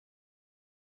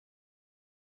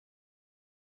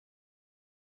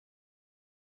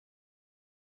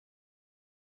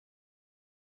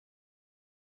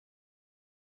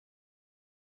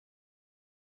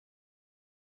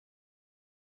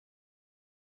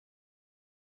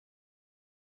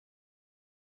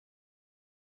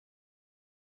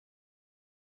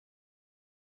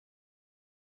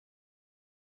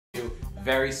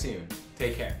very soon.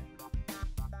 Take care.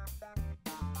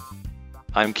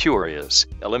 I'm curious,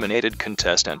 eliminated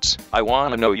contestants. I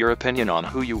want to know your opinion on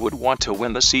who you would want to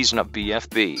win the season of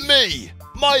BFB. Me!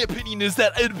 My opinion is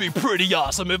that it'd be pretty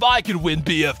awesome if I could win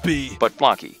BFB. But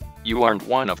Blocky, you aren't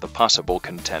one of the possible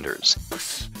contenders.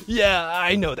 Yeah,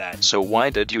 I know that. So why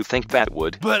did you think that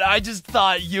would? But I just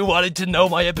thought you wanted to know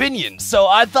my opinion, so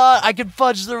I thought I could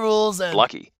fudge the rules and...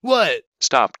 Blocky. What?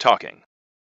 Stop talking.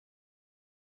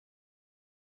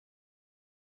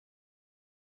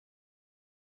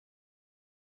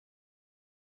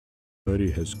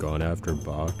 Everybody has gone after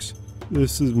Box.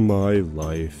 This is my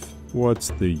life. What's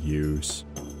the use?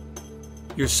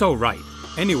 You're so right.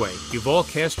 Anyway, you've all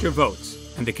cast your votes,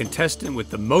 and the contestant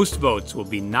with the most votes will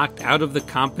be knocked out of the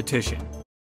competition.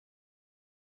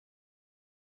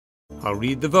 I'll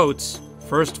read the votes.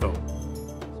 First vote.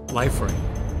 Life ring.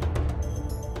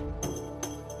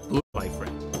 Blue life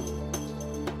ring.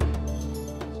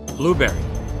 Blueberry.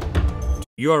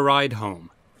 Your ride home.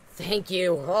 Thank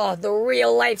you. Oh, the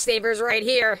real lifesaver's right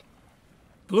here.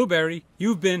 Blueberry,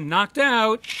 you've been knocked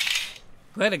out.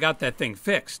 Glad I got that thing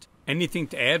fixed. Anything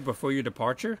to add before your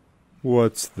departure?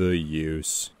 What's the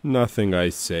use? Nothing I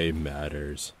say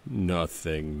matters.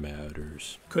 Nothing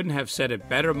matters. Couldn't have said it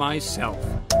better myself.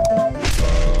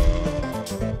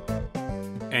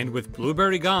 And with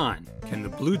Blueberry gone, can the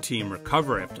blue team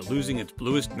recover after losing its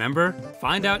bluest member?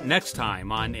 Find out next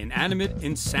time on Inanimate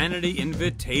Insanity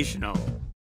Invitational.